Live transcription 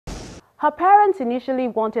Her parents initially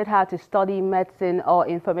wanted her to study medicine or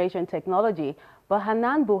information technology, but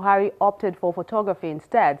Hanan Buhari opted for photography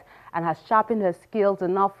instead and has sharpened her skills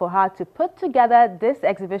enough for her to put together this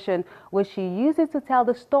exhibition, which she uses to tell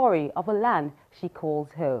the story of a land she calls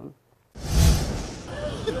home.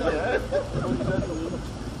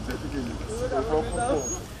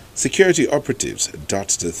 Security operatives dot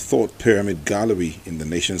the Thought Pyramid Gallery in the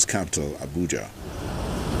nation's capital, Abuja.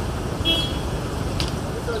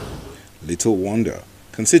 Little wonder,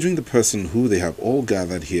 considering the person who they have all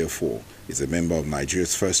gathered here for is a member of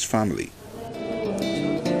Nigeria's first family.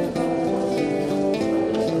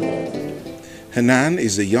 Hanan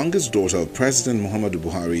is the youngest daughter of President Muhammadu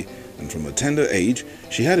Buhari, and from a tender age,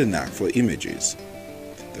 she had a knack for images.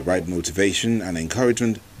 The right motivation and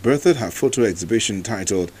encouragement birthed her photo exhibition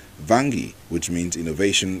titled Vangi, which means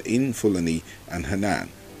innovation in Fulani, and Hanan,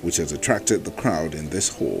 which has attracted the crowd in this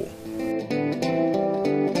hall.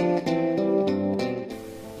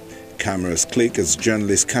 Cameras click as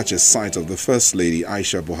journalists catch a sight of the First Lady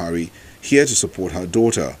Aisha Buhari, here to support her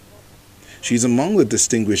daughter. She's among the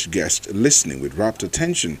distinguished guests listening with rapt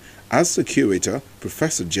attention as the curator,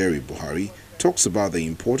 Professor Jerry Buhari, talks about the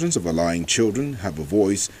importance of allowing children have a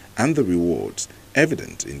voice and the rewards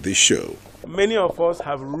evident in this show. Many of us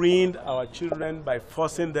have ruined our children by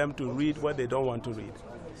forcing them to read what they don't want to read.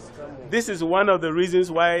 This is one of the reasons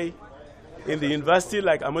why in the university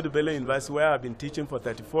like Ahmadu Bello University, where I've been teaching for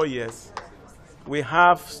 34 years, we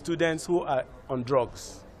have students who are on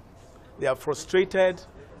drugs. They are frustrated,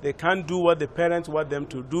 they can't do what the parents want them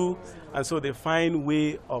to do, and so they find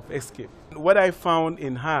way of escape. What I found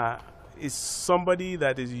in her is somebody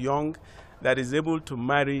that is young, that is able to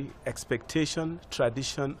marry expectation,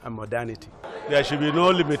 tradition, and modernity. There should be no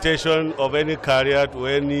limitation of any career to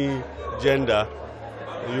any gender.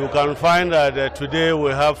 You can find that today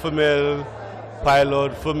we have female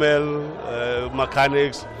pilot, female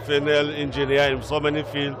mechanics, female engineer in so many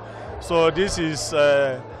fields. So this is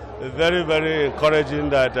very, very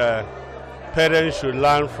encouraging that parents should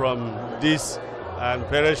learn from this, and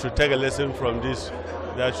parents should take a lesson from this.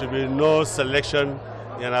 There should be no selection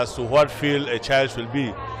as to what field a child should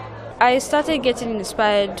be. I started getting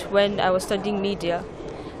inspired when I was studying media,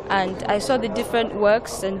 and I saw the different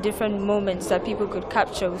works and different moments that people could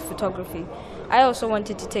capture with photography. I also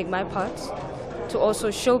wanted to take my part to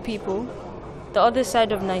also show people the other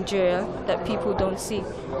side of Nigeria that people don't see.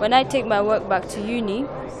 When I take my work back to uni,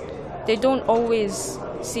 they don't always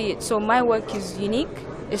see it. So my work is unique,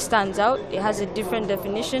 it stands out, it has a different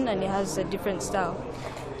definition, and it has a different style.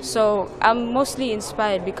 So I'm mostly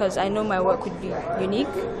inspired because I know my work would be unique,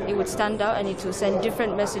 it would stand out, and it will send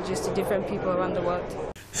different messages to different people around the world.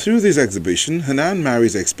 Through this exhibition, Hanan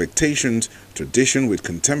marries expectations, tradition with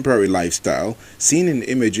contemporary lifestyle, seen in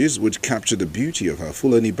images which capture the beauty of her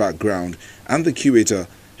Fulani background, and the curator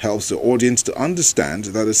helps the audience to understand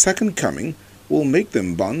that a second coming will make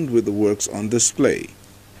them bond with the works on display.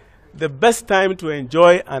 The best time to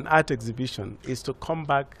enjoy an art exhibition is to come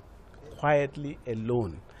back quietly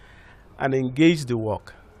alone and engage the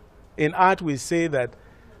work. In art, we say that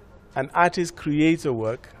an artist creates a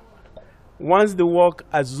work. Once the work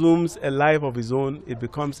assumes a life of its own, it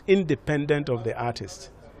becomes independent of the artist.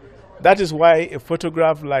 That is why a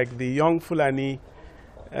photograph like the young Fulani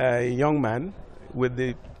young man with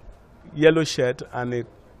the yellow shirt and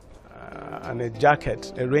a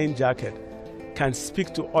jacket, a rain jacket, can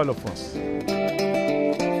speak to all of us.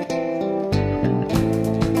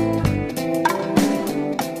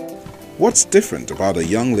 What's different about a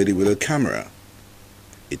young lady with a camera?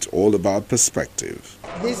 It's all about perspective.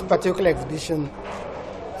 This particular exhibition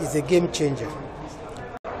is a game changer.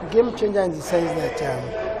 Game changer in the sense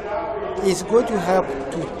that it's going to help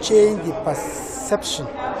to change the perception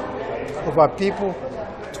of our people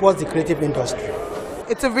towards the creative industry.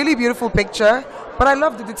 It's a really beautiful picture, but I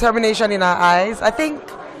love the determination in her eyes. I think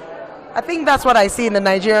that's what I see in the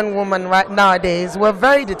Nigerian woman right nowadays. We're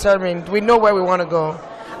very determined. We know where we want to go.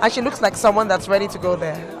 And she looks like someone that's ready to go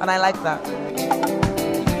there, and I like that.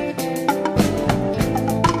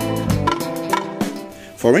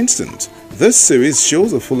 For instance, this series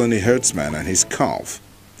shows a Fulani herdsman and his calf.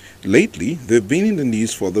 Lately, they've been in the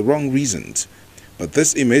news for the wrong reasons, but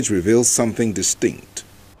this image reveals something distinct.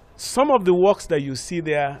 Some of the works that you see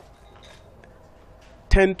there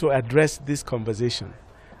tend to address this conversation.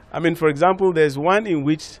 I mean, for example, there's one in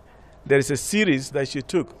which there is a series that she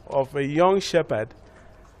took of a young shepherd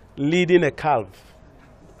leading a calf.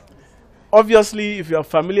 Obviously, if you are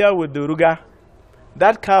familiar with the Ruga,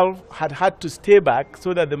 that calf had to stay back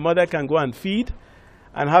so that the mother can go and feed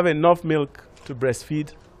and have enough milk to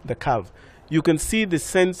breastfeed the calf. You can see the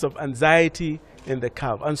sense of anxiety in the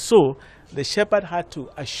calf. And so the shepherd had to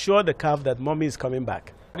assure the calf that mommy is coming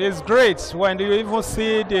back. It's great when you even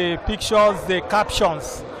see the pictures, the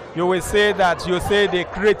captions. You will say that you say the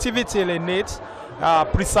creativity in it,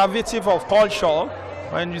 preservative of culture.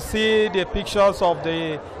 When you see the pictures of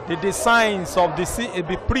the designs of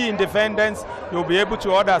the pre-independence, you'll be able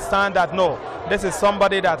to understand that no, this is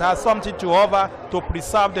somebody that has something to offer to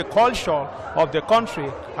preserve the culture of the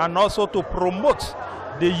country and also to promote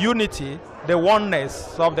the unity, the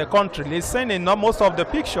oneness of the country. Listen in most of the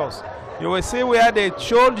pictures. You will see where they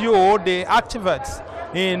showed you the activates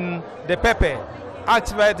in the Pepe,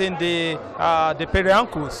 activate in the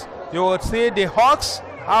periancles. You will see the hawks,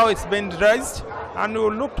 how it's been dressed, and you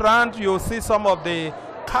look around, you'll see some of the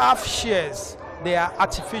calf shears. They are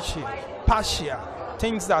artificial, partial,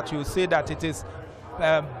 things that you see that it is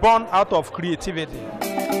born out of creativity.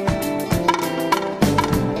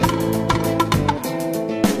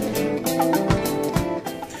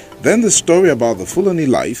 Then the story about the Fulani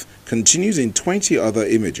life continues in 20 other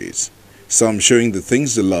images, some showing the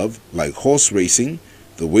things they love, like horse racing,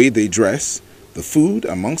 the way they dress, the food,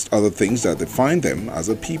 amongst other things that define them as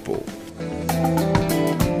a people.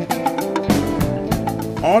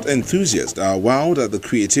 Art enthusiasts are wowed at the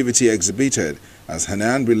creativity exhibited as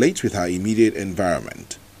Hanan relates with her immediate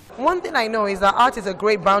environment. One thing I know is that art is a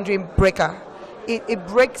great boundary breaker. It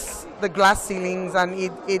breaks the glass ceilings, and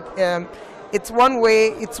it's one way,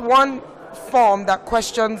 it's one form that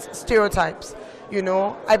questions stereotypes. You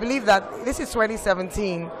know, I believe that this is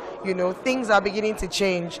 2017, you know, things are beginning to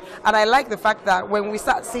change. And I like the fact that when we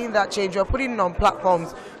start seeing that change, we're putting it on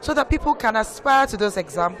platforms so that people can aspire to those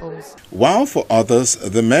examples. While for others,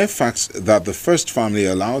 the mere fact that the first family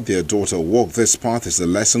allowed their daughter walk this path is a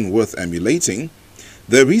lesson worth emulating,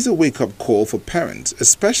 there is a wake-up call for parents,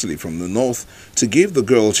 especially from the north, to give the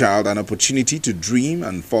girl child an opportunity to dream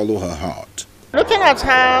and follow her heart. Looking at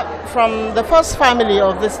her from the first family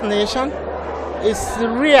of this nation, it's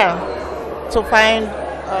rare to find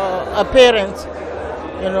a parent,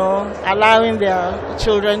 you know, allowing their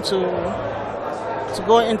children to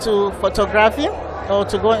go into photography or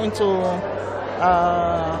to go into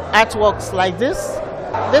artworks like this.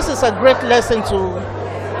 This is a great lesson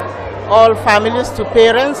to all families, to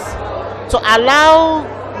parents, to allow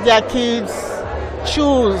their kids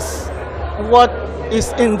choose what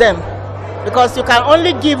is in them, because you can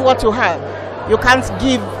only give what you have. You can't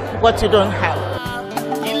give what you don't have.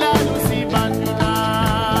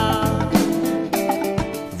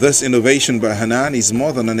 This innovation by Hanan is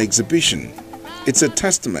more than an exhibition. It's a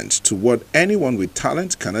testament to what anyone with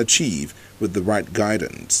talent can achieve with the right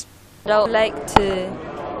guidance. I would like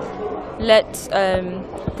to let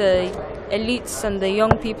the elites and the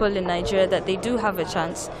young people in Nigeria that they do have a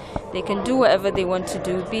chance. They can do whatever they want to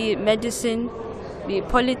do, be it medicine, be it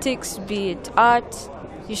politics, be it art.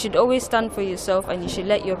 You should always stand for yourself, and you should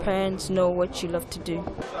let your parents know what you love to do.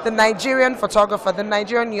 The Nigerian photographer, the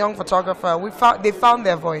Nigerian young photographer, they found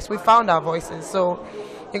their voice. We found our voices. So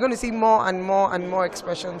you're going to see more and more and more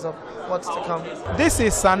expressions of what's to come. This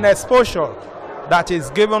is an exposure that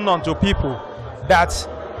is given unto people, that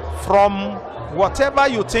from whatever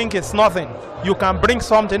you think is nothing, you can bring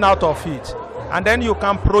something out of it. And then you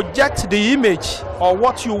can project the image or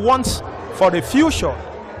what you want for the future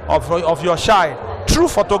of your child through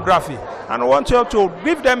photography. And I want you to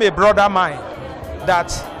give them a broader mind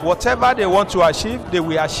that whatever they want to achieve, they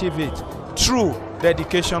will achieve it through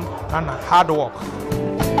dedication and hard work.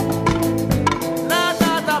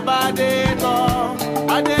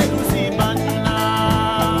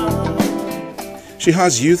 She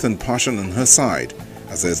has youth and passion on her side,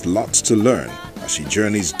 as there's lots to learn as she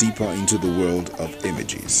journeys deeper into the world of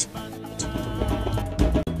images.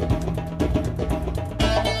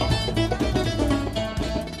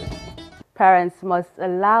 Parents must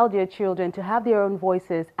allow their children to have their own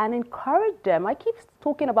voices and encourage them. I keep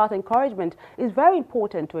talking about encouragement. It's very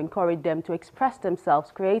important to encourage them to express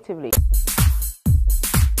themselves creatively.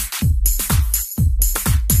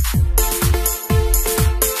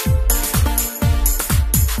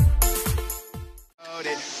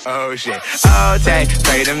 Oh shit, oh take,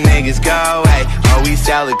 pray them niggas go, hey. Oh, we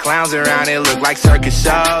sell the clowns around, it look like circus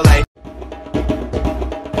show, like.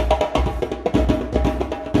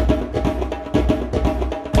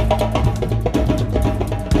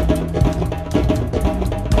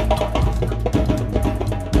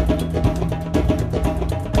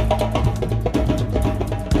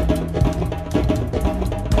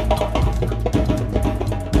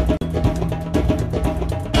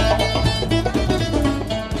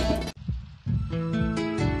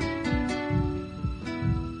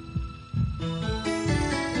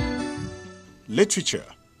 Literature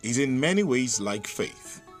is in many ways like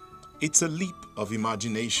faith. It's a leap of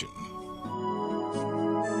imagination.